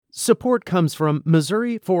Support comes from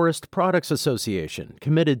Missouri Forest Products Association,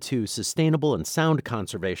 committed to sustainable and sound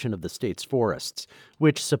conservation of the state's forests,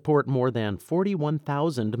 which support more than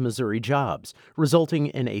 41,000 Missouri jobs, resulting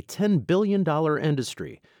in a $10 billion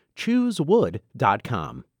industry.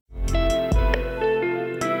 ChooseWood.com.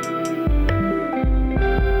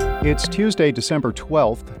 It's Tuesday, December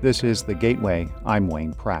 12th. This is The Gateway. I'm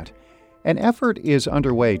Wayne Pratt. An effort is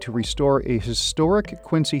underway to restore a historic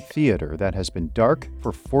Quincy theater that has been dark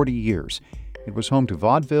for 40 years. It was home to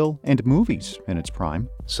vaudeville and movies in its prime.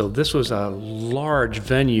 So this was a large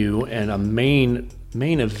venue and a main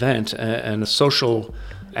event and a social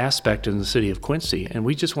aspect in the city of Quincy, and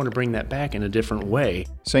we just want to bring that back in a different way.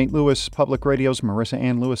 St. Louis Public Radio's Marissa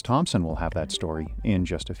Ann Lewis-Thompson will have that story in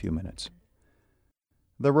just a few minutes.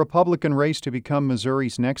 The Republican race to become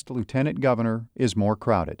Missouri's next lieutenant governor is more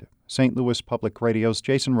crowded. St. Louis Public Radio's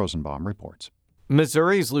Jason Rosenbaum reports.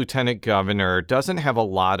 Missouri's lieutenant governor doesn't have a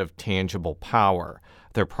lot of tangible power.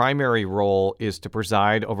 Their primary role is to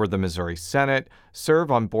preside over the Missouri Senate, serve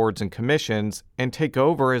on boards and commissions, and take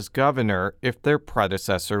over as governor if their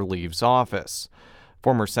predecessor leaves office.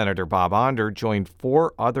 Former Senator Bob Onder joined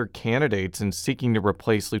 4 other candidates in seeking to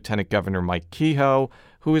replace Lieutenant Governor Mike Kehoe,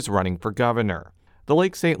 who is running for governor. The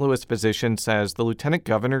Lake St. Louis physician says the lieutenant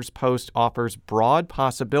governor's post offers broad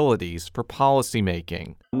possibilities for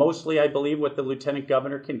policymaking. Mostly, I believe what the lieutenant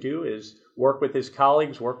governor can do is work with his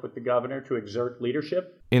colleagues, work with the governor to exert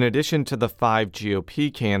leadership. In addition to the 5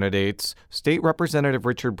 GOP candidates, State Representative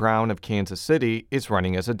Richard Brown of Kansas City is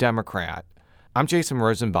running as a Democrat. I'm Jason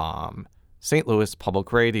Rosenbaum, St. Louis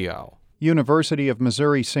Public Radio. University of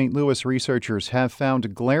Missouri St. Louis researchers have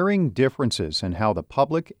found glaring differences in how the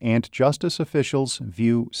public and justice officials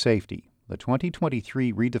view safety. The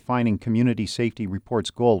 2023 Redefining Community Safety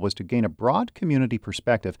Report's goal was to gain a broad community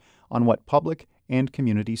perspective on what public and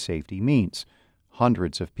community safety means.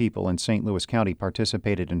 Hundreds of people in St. Louis County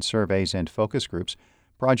participated in surveys and focus groups.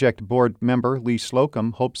 Project Board member Lee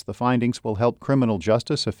Slocum hopes the findings will help criminal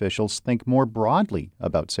justice officials think more broadly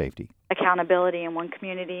about safety. Accountability in one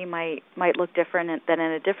community might look different than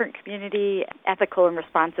in a different community. Ethical and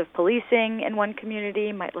responsive policing in one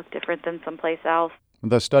community might look different than someplace else.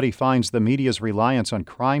 The study finds the media's reliance on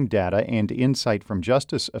crime data and insight from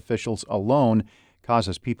justice officials alone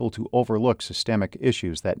causes people to overlook systemic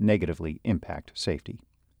issues that negatively impact safety.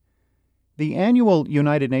 The annual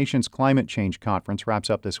United Nations Climate Change Conference wraps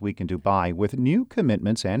up this week in Dubai with new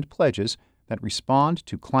commitments and pledges that respond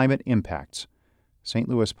to climate impacts. St.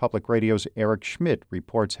 Louis Public Radio's Eric Schmidt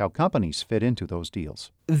reports how companies fit into those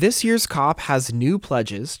deals. This year's COP has new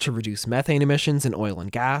pledges to reduce methane emissions in oil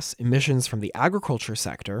and gas, emissions from the agriculture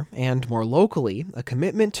sector, and more locally, a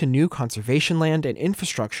commitment to new conservation land and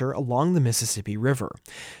infrastructure along the Mississippi River.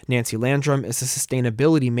 Nancy Landrum is a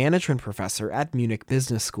sustainability management professor at Munich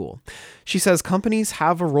Business School. She says companies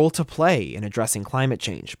have a role to play in addressing climate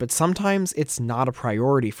change, but sometimes it's not a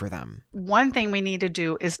priority for them. One thing we need to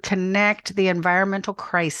do is connect the environmental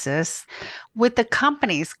crisis with the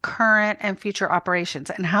company's current and future operations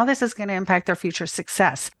and how this is going to impact their future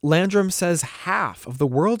success. Landrum says half of the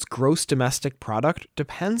world's gross domestic product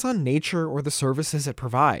depends on nature or the services it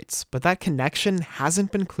provides, but that connection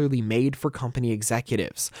hasn't been clearly made for company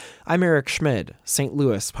executives. I'm Eric Schmid, St.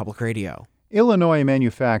 Louis Public Radio. Illinois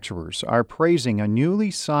manufacturers are praising a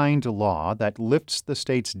newly signed law that lifts the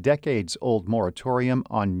state's decades-old moratorium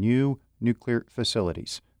on new nuclear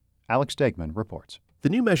facilities. Alex Degman reports. The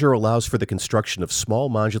new measure allows for the construction of small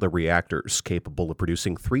modular reactors capable of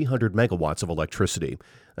producing 300 megawatts of electricity.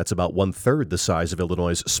 That's about one-third the size of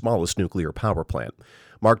Illinois' smallest nuclear power plant.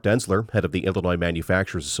 Mark Densler, head of the Illinois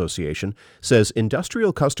Manufacturers Association, says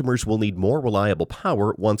industrial customers will need more reliable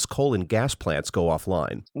power once coal and gas plants go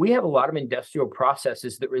offline. We have a lot of industrial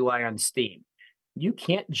processes that rely on steam. You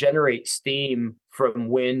can't generate steam from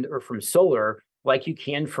wind or from solar like you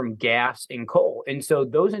can from gas and coal. And so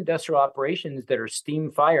those industrial operations that are steam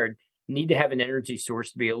fired need to have an energy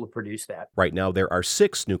source to be able to produce that. Right now, there are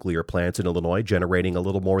 6 nuclear plants in Illinois generating a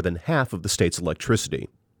little more than half of the state's electricity.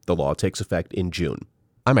 The law takes effect in June.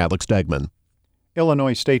 I'm Alex Degman.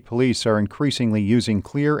 Illinois State Police are increasingly using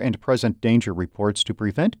clear and present danger reports to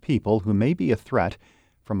prevent people who may be a threat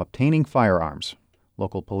from obtaining firearms.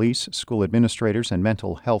 Local police, school administrators, and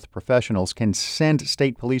mental health professionals can send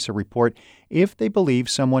state police a report if they believe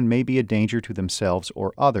someone may be a danger to themselves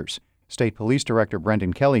or others. State Police Director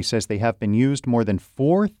Brendan Kelly says they have been used more than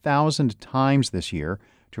 4,000 times this year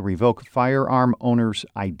to revoke firearm owners'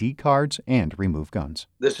 ID cards and remove guns.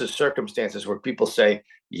 This is circumstances where people say,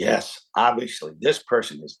 yes, obviously, this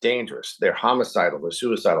person is dangerous. They're homicidal, they're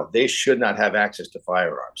suicidal. They should not have access to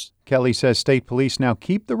firearms. Kelly says state police now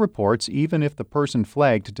keep the reports even if the person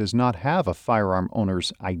flagged does not have a firearm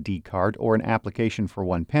owner's ID card or an application for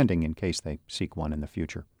one pending in case they seek one in the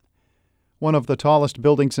future. One of the tallest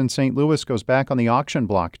buildings in St. Louis goes back on the auction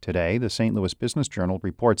block today. The St. Louis Business Journal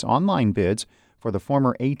reports online bids for the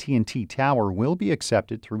former AT&T Tower will be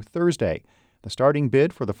accepted through Thursday. The starting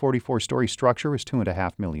bid for the 44-story structure is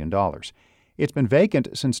 $2.5 million. It's been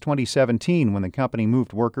vacant since 2017 when the company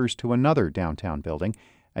moved workers to another downtown building.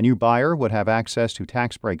 A new buyer would have access to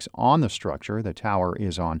tax breaks on the structure. The tower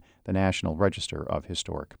is on the National Register of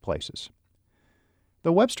Historic Places.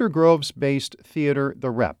 The Webster Groves-based theater The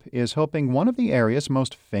Rep is hoping one of the area's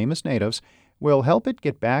most famous natives will help it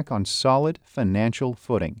get back on solid financial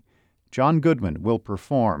footing. John Goodman will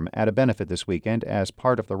perform at a benefit this weekend as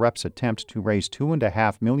part of The Rep's attempt to raise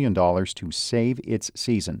 $2.5 million to save its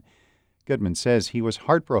season. Goodman says he was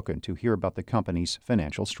heartbroken to hear about the company's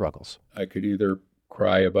financial struggles. I could either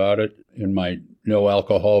cry about it in my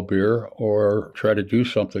no-alcohol beer or try to do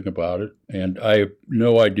something about it. And I have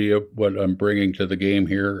no idea what I'm bringing to the game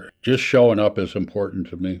here. Just showing up is important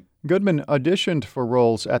to me. Goodman auditioned for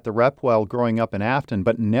roles at the Rep while growing up in Afton,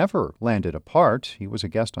 but never landed a part. He was a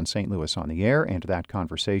guest on St. Louis on the Air, and that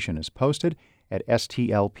conversation is posted at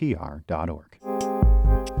stlpr.org.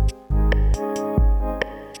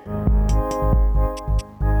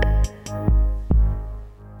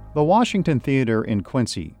 The Washington Theater in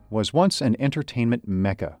Quincy was once an entertainment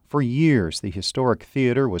mecca. For years, the historic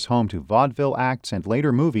theater was home to vaudeville acts and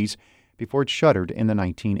later movies before it shuttered in the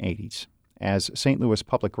 1980s. As St. Louis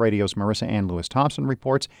Public Radio's Marissa Ann Lewis-Thompson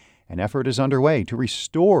reports, an effort is underway to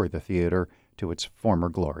restore the theater to its former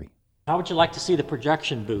glory. How would you like to see the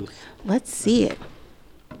projection booth? Let's see it.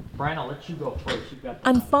 Brian, I'll let you go first.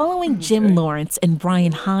 I'm following Jim Lawrence and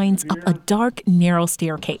Brian Hines up a dark, narrow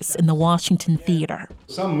staircase in the Washington Theater.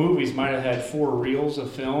 Some movies might have had 4 reels of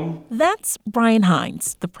film. That's Brian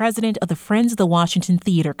Hines, the president of the Friends of the Washington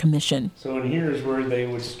Theater Commission. So in here is where they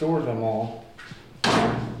would store them all.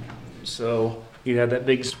 So you'd have that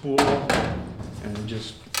big spool and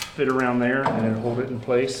just fit around there and it'd hold it in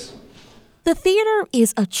place. The theater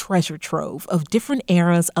is a treasure trove of different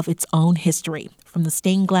eras of its own history, from the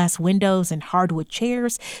stained glass windows and hardwood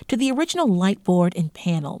chairs to the original light board and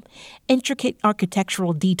panel. Intricate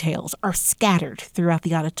architectural details are scattered throughout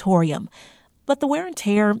the auditorium, but the wear and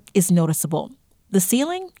tear is noticeable. The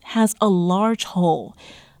ceiling has a large hole.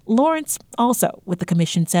 Lawrence, also with the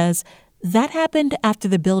commission, says that happened after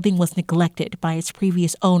the building was neglected by its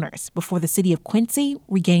previous owners before the city of Quincy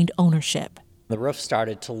regained ownership. The roof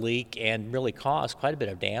started to leak and really caused quite a bit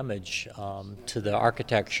of damage to the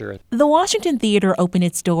architecture. The Washington Theater opened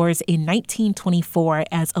its doors in 1924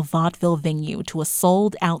 as a vaudeville venue to a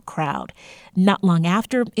sold-out crowd. Not long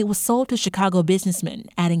after, it was sold to Chicago businessmen,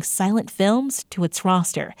 adding silent films to its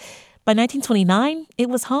roster. By 1929, it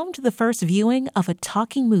was home to the first viewing of a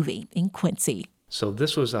talking movie in Quincy. So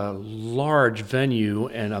this was a large venue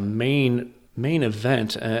and a main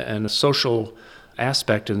event and a social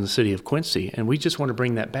aspect in the city of Quincy, and we just want to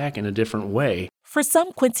bring that back in a different way. For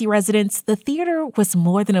some Quincy residents, the theater was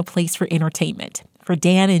more than a place for entertainment. For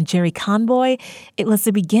Dan and Jerry Conboy, it was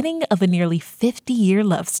the beginning of a nearly 50-year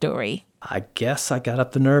love story. I guess I got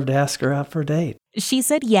up the nerve to ask her out for a date. She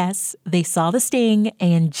said yes, they saw the sting,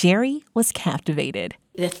 and Jerry was captivated.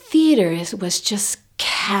 The theater was just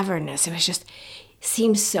cavernous. It was just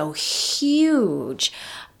seemed so huge.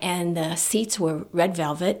 And the seats were red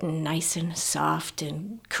velvet and nice and soft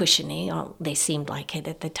and cushiony. They seemed like it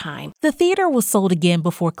at the time. The theater was sold again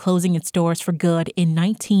before closing its doors for good in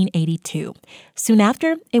 1982. Soon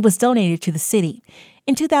after, it was donated to the city.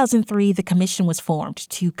 In 2003, the commission was formed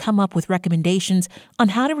to come up with recommendations on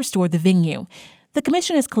how to restore the venue. The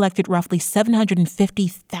commission has collected roughly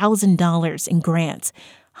 $750,000 in grants.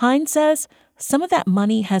 Hines says some of that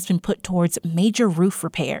money has been put towards major roof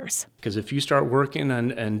repairs. Because if you start working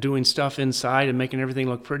and doing stuff inside and making everything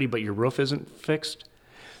look pretty, but your roof isn't fixed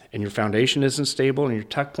and your foundation isn't stable and you're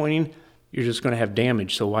tuck pointing, you're just going to have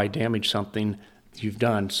damage. So why damage something you've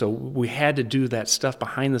done? So we had to do that stuff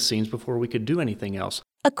behind the scenes before we could do anything else.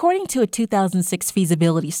 According to a 2006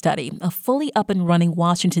 feasibility study, a fully up and running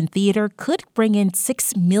Washington Theater could bring in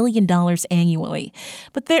 $6 million annually.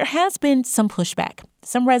 But there has been some pushback.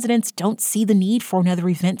 Some residents don't see the need for another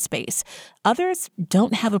event space. Others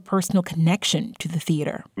don't have a personal connection to the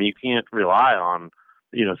theater. You can't rely on,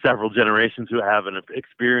 several generations who have an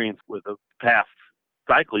experience with a past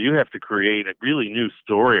cycle. You have to create a really new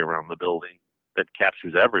story around the building. that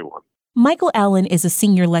captures everyone. Michael Allen is a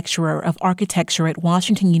senior lecturer of architecture at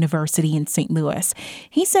Washington University in St. Louis.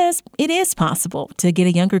 He says it is possible to get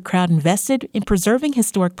a younger crowd invested in preserving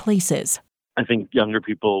historic places. I think younger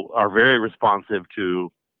people are very responsive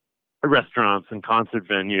to restaurants and concert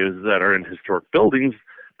venues that are in historic buildings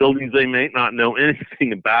they may not know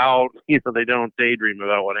anything about. They don't daydream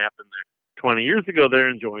about what happened there 20 years ago. They're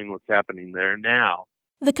enjoying what's happening there now.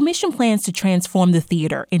 The commission plans to transform the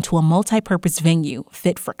theater into a multi-purpose venue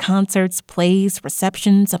fit for concerts, plays,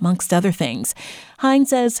 receptions, amongst other things. Hines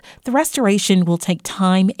says the restoration will take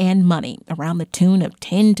time and money, around the tune of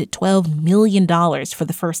 $10 to $12 million for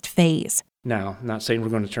the first phase. Now, I'm not saying we're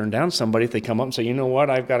going to turn down somebody if they come up and say, you know what,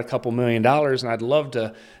 I've got a couple $1 million and I'd love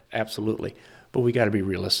to. Absolutely. But we got to be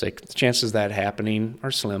realistic. The chances of that happening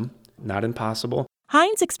are slim, not impossible.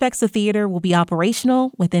 Hines expects the theater will be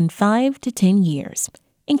operational within 5 to 10 years.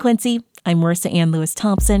 In Quincy, I'm Marissa Ann Lewis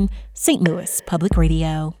Thompson, St. Louis Public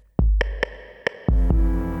Radio.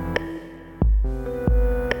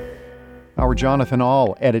 Our Jonathan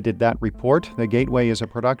Ahl edited that report. The Gateway is a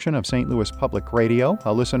production of St. Louis Public Radio,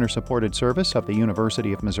 a listener-supported service of the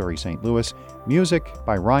University of Missouri-St. Louis. Music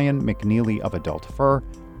by Ryan McNeely of Adult Fur.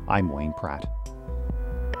 I'm Wayne Pratt.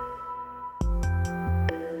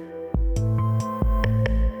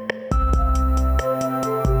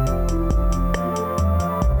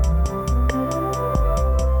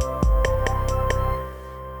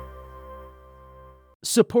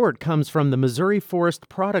 Support comes from the Missouri Forest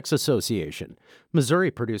Products Association.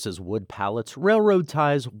 Missouri produces wood pallets, railroad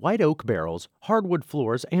ties, white oak barrels, hardwood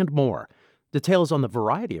floors, and more. Details on the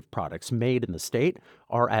variety of products made in the state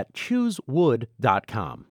are at choosewood.com.